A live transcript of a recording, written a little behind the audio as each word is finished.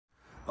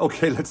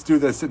Okay, let's do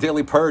this. The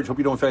Daily Purge. Hope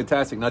you're doing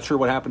fantastic. Not sure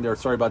what happened there.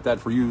 Sorry about that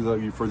for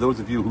you. For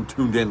those of you who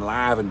tuned in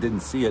live and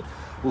didn't see it,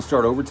 we'll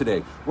start over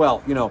today.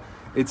 Well, you know,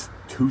 it's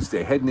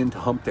Tuesday, heading into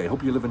hump day.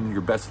 Hope you're living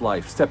your best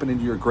life, stepping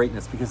into your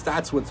greatness, because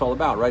that's what it's all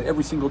about, right?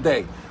 Every single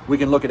day, we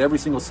can look at every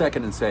single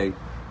second and say,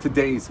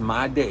 today's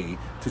my day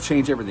to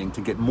change everything,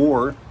 to get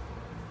more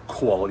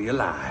quality of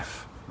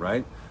life,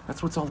 right?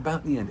 That's what it's all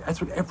about in the end. That's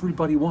what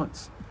everybody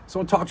wants. So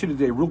I want to talk to you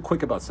today real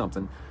quick about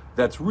something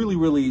that's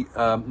really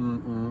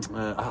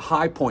a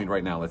high point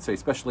right now, let's say,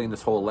 especially in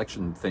this whole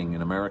election thing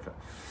in America.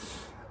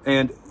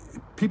 And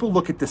people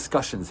look at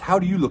discussions. How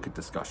do you look at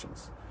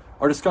discussions?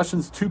 Are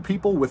discussions two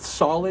people with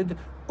solid,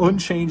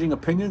 unchanging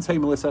opinions? Hey,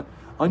 Melissa,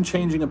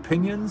 unchanging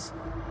opinions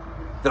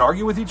that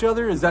argue with each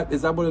other? Is that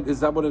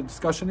what a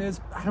discussion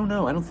is? I don't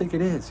know. I don't think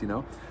it is, you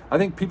know. I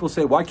think people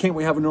say, why can't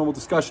we have a normal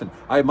discussion?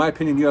 I have my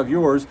opinion, you have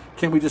yours.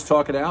 Can't we just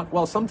talk it out?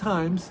 Well,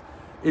 sometimes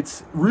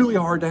it's really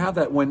hard to have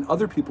that when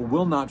other people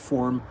will not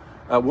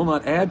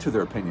add to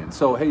their opinion.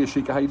 So, hey,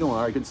 Yashika, how you doing?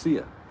 All right, good to see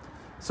you.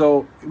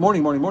 So,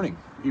 morning.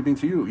 Evening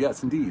to you.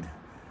 Yes, indeed.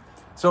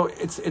 So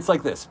it's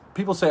like this.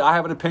 People say, I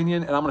have an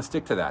opinion and I'm going to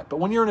stick to that. But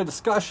when you're in a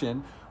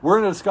discussion, we're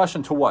in a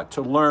discussion to what?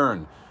 To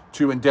learn,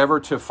 to endeavor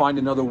to find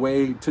another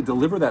way to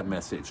deliver that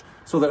message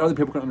so that other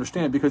people can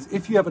understand. Because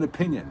if you have an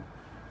opinion,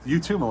 you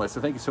too, Melissa,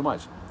 thank you so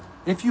much.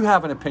 If you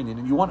have an opinion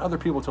and you want other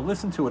people to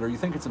listen to it or you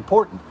think it's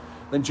important,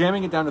 then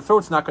jamming it down the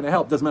throat's not going to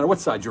help. Doesn't matter what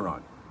side you're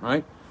on,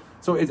 right?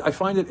 So I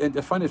find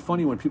it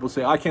funny when people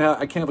say, I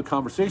can't have a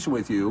conversation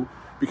with you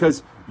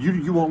because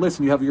you won't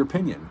listen, you have your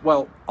opinion.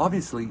 Well,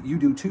 obviously you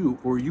do too,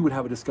 or you would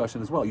have a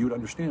discussion as well. You would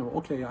understand, well,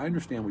 okay, I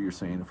understand where you're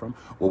saying it from.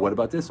 Well, what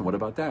about this and what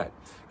about that?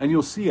 And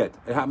you'll see it.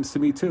 It happens to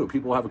me too.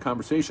 People have a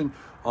conversation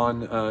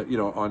on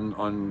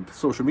on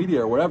social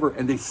media or whatever,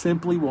 and they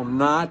simply will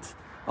not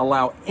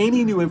allow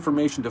any new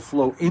information to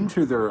flow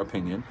into their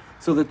opinion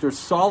so that they're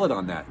solid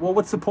on that. Well,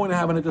 what's the point of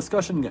having a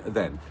discussion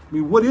then? I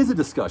mean, what is a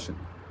discussion?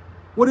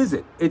 What is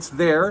it? It's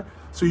there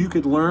so you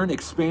could learn,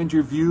 expand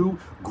your view,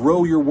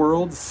 grow your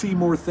world, see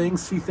more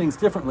things, see things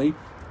differently,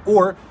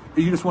 or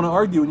you just want to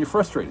argue and you're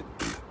frustrated.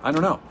 I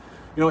don't know.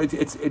 You know,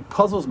 it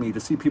puzzles me to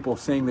see people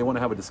saying they want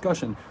to have a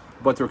discussion,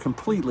 but they're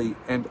completely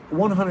and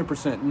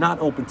 100% not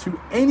open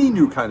to any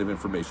new kind of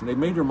information. They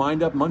made their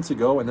mind up months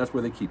ago, and that's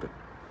where they keep it.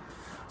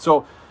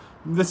 So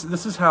this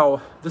is how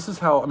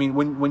I mean,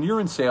 when you're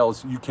in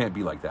sales, you can't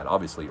be like that,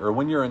 obviously. Or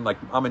when you're in, like,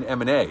 I'm an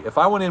M&A. If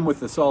I went in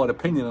with a solid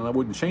opinion and I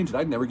wouldn't change it,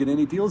 I'd never get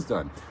any deals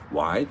done.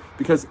 Why?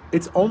 Because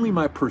it's only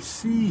my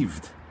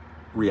perceived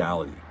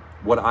reality,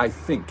 what I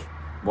think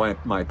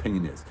my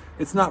opinion is.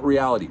 It's not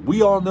reality.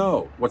 We all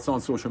know what's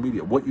on social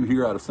media. What you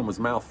hear out of someone's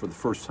mouth for the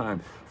first time,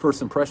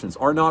 first impressions,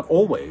 are not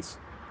always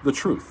the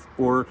truth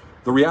or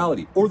the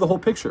reality or the whole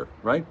picture,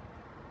 right?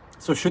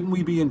 So shouldn't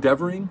we be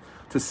endeavoring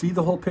to see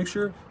the whole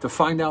picture, to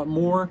find out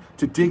more,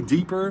 to dig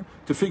deeper,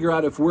 to figure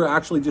out if we're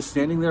actually just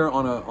standing there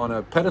on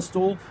a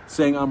pedestal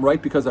saying I'm right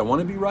because I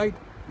want to be right?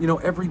 You know,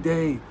 every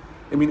day,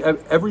 I mean,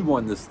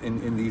 everyone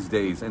in these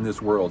days, in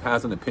this world,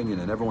 has an opinion,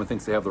 and everyone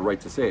thinks they have the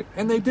right to say it,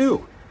 and they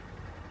do.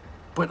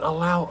 But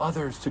allow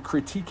others to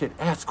critique it,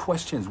 ask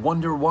questions,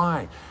 wonder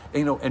why,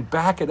 you know, and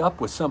back it up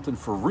with something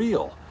for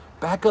real.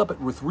 Back up it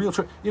with real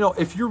truth. You know,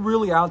 if you're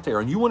really out there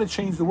and you want to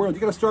change the world,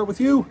 you got to start with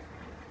you.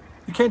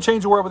 You can't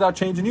change the world without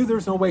changing you.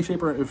 There's no way,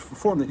 shape, or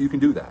form that you can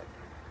do that.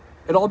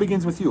 It all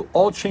begins with you.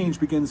 All change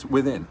begins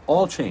within.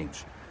 All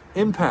change.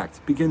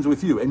 Impact begins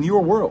with you and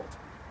your world.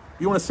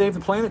 You want to save the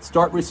planet?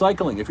 Start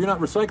recycling. If you're not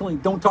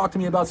recycling, don't talk to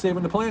me about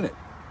saving the planet.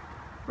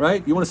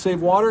 Right? You want to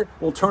save water?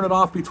 Well, turn it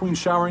off between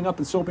showering up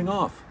and soaping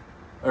off.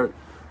 Or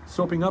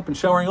soaping up and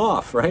showering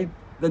off, right?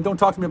 Then don't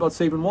talk to me about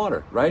saving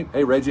water, right?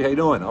 Hey, Reggie, how you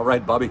doing? All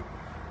right, Bobby.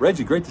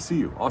 Reggie, great to see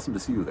you. Awesome to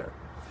see you there.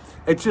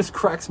 It just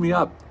cracks me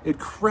up. It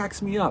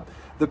cracks me up.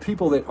 The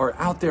people that are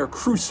out there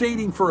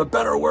crusading for a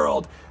better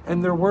world,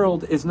 and their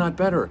world is not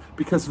better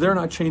because they're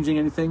not changing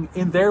anything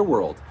in their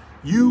world.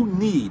 You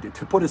need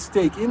to put a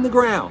stake in the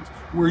ground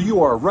where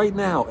you are right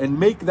now and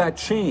make that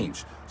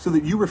change so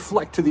that you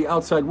reflect to the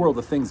outside world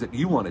the things that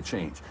you want to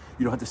change.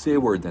 You don't have to say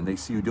a word then. They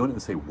see you doing it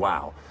and say,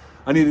 wow.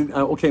 I needed,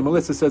 okay,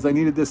 Melissa says, I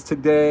needed this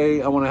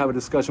today. I want to have a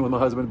discussion with my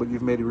husband, but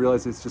you've made me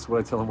realize it's just what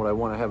I tell him what I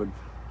want to have.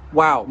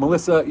 Wow,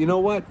 Melissa, you know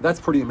what?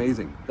 That's pretty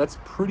amazing. That's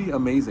pretty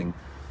amazing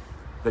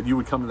that you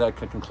would come to that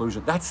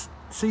conclusion.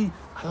 See,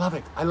 I love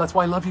it. That's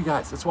why I love you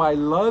guys. That's why I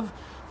love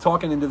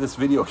talking into this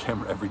video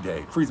camera every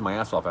day. Freezing my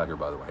ass off out here,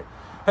 by the way.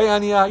 Hey,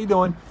 Anya, how you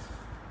doing?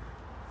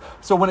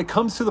 So when it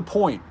comes to the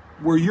point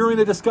where you're in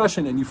a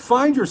discussion and you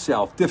find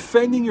yourself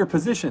defending your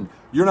position,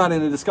 you're not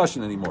in a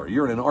discussion anymore.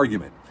 You're in an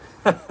argument,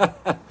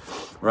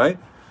 right?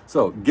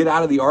 So get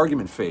out of the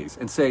argument phase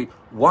and say,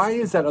 why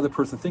is that other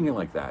person thinking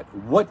like that?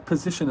 What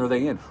position are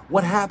they in?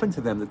 What happened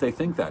to them that they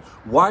think that?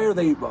 Why are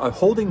they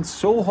holding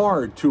so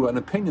hard to an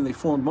opinion they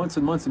formed months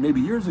and months and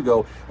maybe years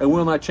ago and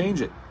will not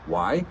change it?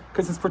 Why?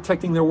 Because it's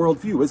protecting their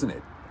worldview, isn't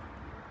it?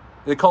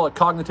 They call it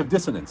cognitive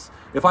dissonance.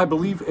 If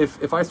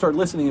I start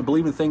listening and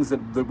believing things that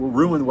will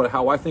ruin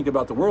how I think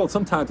about the world,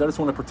 sometimes I just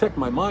want to protect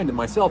my mind and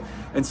myself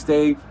and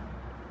stay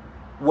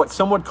what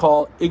some would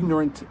call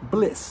ignorant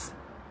bliss.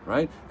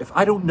 right? If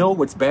I don't know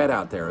what's bad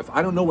out there, if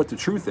I don't know what the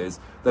truth is,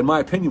 then my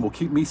opinion will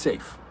keep me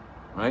safe,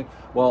 right?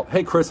 Well,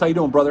 hey, Chris, how you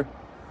doing, brother?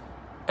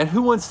 And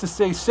who wants to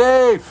stay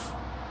safe,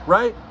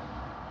 right?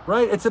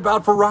 Right? It's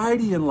about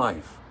variety in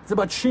life. It's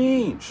about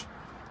change.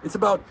 It's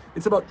about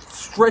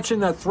stretching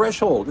that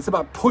threshold. It's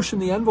about pushing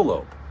the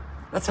envelope.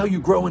 That's how you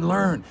grow and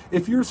learn.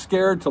 If you're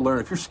scared to learn,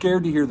 if you're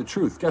scared to hear the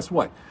truth, guess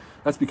what?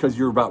 That's because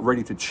you're about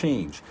ready to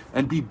change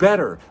and be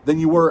better than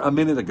you were a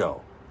minute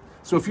ago.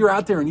 So if you're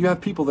out there and you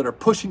have people that are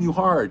pushing you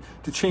hard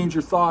to change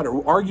your thought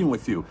or arguing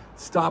with you,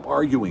 stop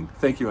arguing.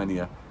 Thank you,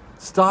 Ania.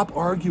 Stop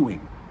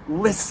arguing.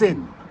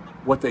 Listen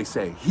what they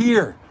say.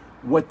 Hear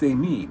what they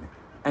mean.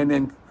 And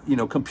then,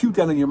 compute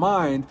that in your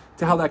mind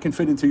to how that can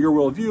fit into your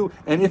worldview.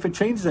 And if it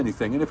changes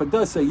anything, and if it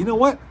does, say, you know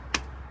what?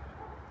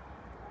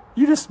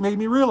 You just made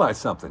me realize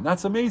something.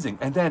 That's amazing.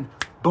 And then,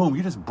 boom,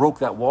 you just broke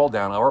that wall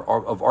down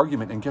of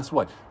argument. And guess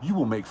what? You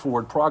will make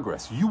forward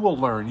progress. You will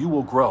learn. You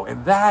will grow.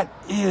 And that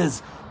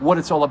is what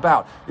it's all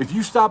about. If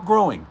you stop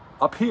growing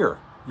up here,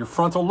 your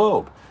frontal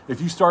lobe, if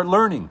you start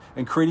learning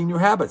and creating new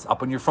habits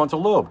up in your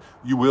frontal lobe,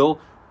 you will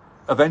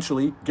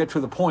eventually get to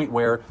the point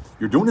where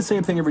you're doing the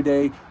same thing every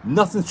day,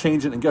 nothing's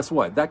changing, and guess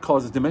what? That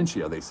causes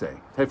dementia, they say.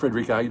 Hey,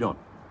 Frederica, how you doing?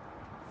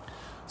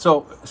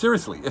 So,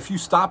 seriously, if you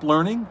stop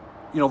learning,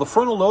 the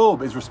frontal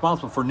lobe is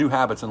responsible for new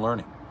habits and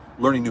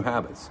learning new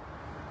habits.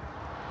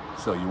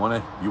 So you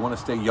want to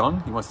stay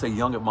young? You want to stay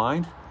young of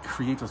mind?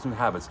 Create those new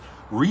habits.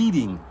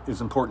 Reading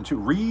is important too.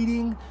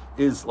 Reading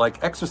is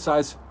like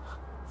exercise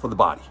for the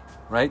body,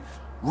 right?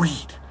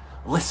 Read,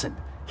 listen,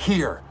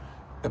 hear,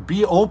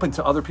 be open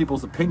to other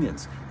people's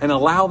opinions and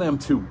allow them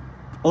to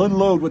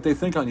unload what they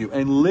think on you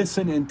and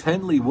listen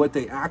intently what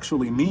they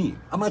actually mean.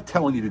 I'm not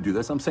telling you to do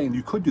this. I'm saying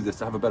you could do this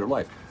to have a better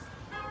life.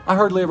 I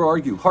hardly ever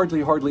argue,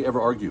 hardly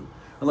ever argue,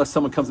 unless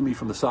someone comes to me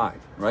from the side,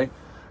 right?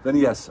 Then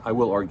yes, I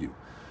will argue.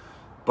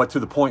 But to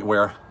the point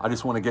where I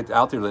just want to get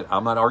out there that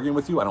I'm not arguing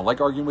with you. I don't like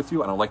arguing with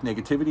you. I don't like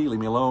negativity. Leave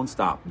me alone.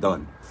 Stop.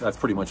 Done. That's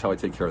pretty much how I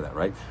take care of that,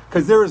 right?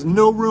 Because there is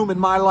no room in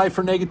my life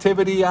for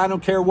negativity. I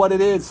don't care what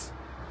it is.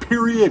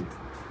 Period.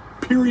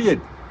 Period.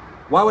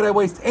 Why would I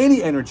waste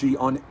any energy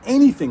on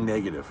anything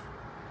negative?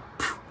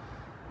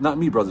 Not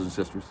me, brothers and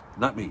sisters.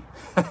 Not me.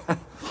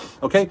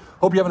 Okay?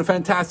 Hope you're having a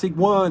fantastic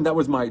one. That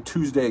was my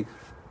Tuesday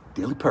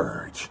Daily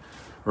Purge.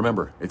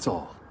 Remember, it's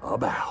all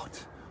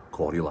about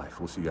quality of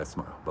life. We'll see you guys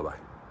tomorrow.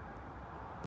 Bye-bye.